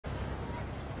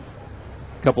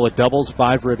Couple of doubles,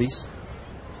 5 ribbies.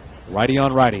 Righty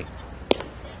on righty.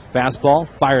 Fastball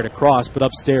fired across, but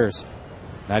upstairs.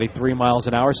 93 miles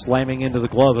an hour, slamming into the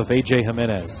glove of A.J.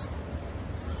 Jimenez.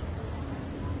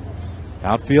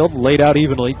 Outfield laid out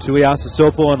evenly.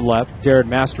 Tuiasosopo in left. Darren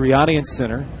Mastriani in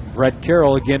center. Brett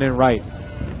Carroll again in right.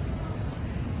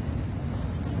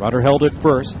 Runner held at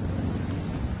first.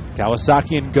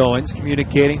 Kawasaki and Goins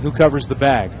communicating who covers the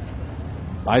bag.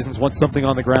 Bisons want something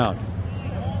on the ground.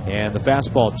 And the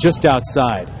fastball just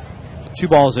outside. 2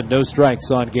 balls and no strikes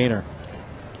on Gaynor.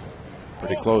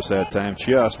 Pretty close that time,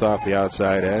 just off the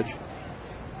outside edge.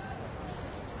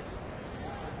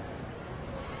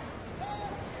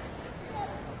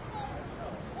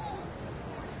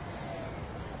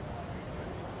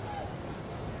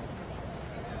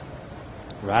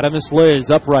 Radhames Liz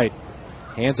upright.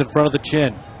 Hands in front of the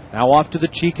chin. Now off to the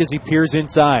cheek as he peers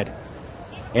inside.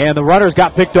 And the runners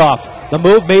got picked off. The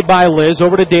move made by Liz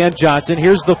over to Dan Johnson.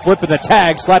 Here's the flip and the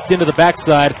tag slapped into the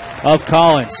backside of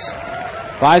Collins.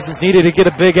 Bisons needed to get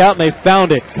a big out, and they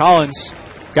found it. Collins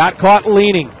got caught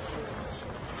leaning.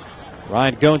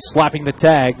 Ryan Goins slapping the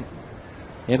tag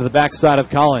into the backside of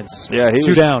Collins. Yeah, he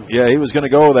 2 down. Yeah, he was going to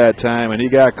go that time, and he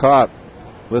got caught.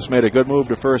 Liz made a good move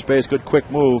to first base, good quick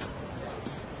move.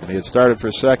 And he had started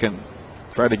for second,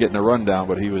 tried to get in a rundown,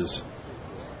 but he was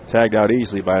tagged out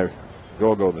easily by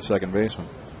Gogo, the second baseman.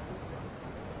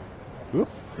 Whoop.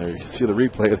 There you see the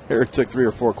replay there. It took 3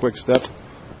 or 4 quick steps.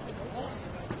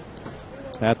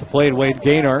 At the plate, Wade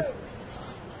Gaynor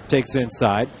takes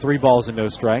inside. 3 balls and no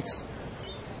strikes.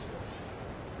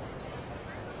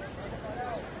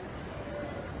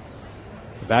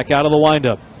 Back out of the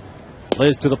windup.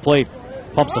 Liz to the plate.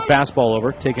 Pumps a fastball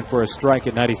over. Taken for a strike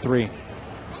at 93.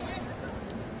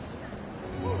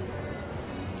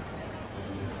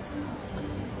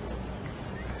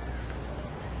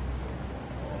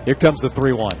 Here comes the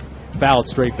 3-1. Fouled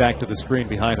straight back to the screen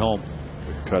behind home.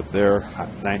 Good cut there.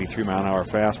 93 mile an hour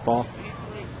fastball.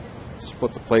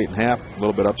 Split the plate in half. A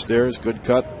little bit upstairs. Good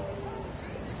cut.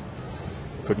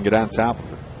 Couldn't get on top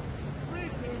of it.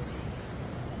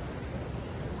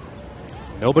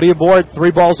 Nobody aboard. 3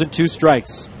 balls and 2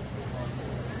 strikes.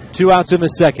 2 outs in the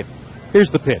second.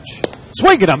 Here's the pitch.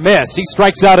 Swing and a miss. He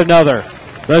strikes out another.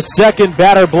 The second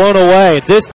batter blown away. This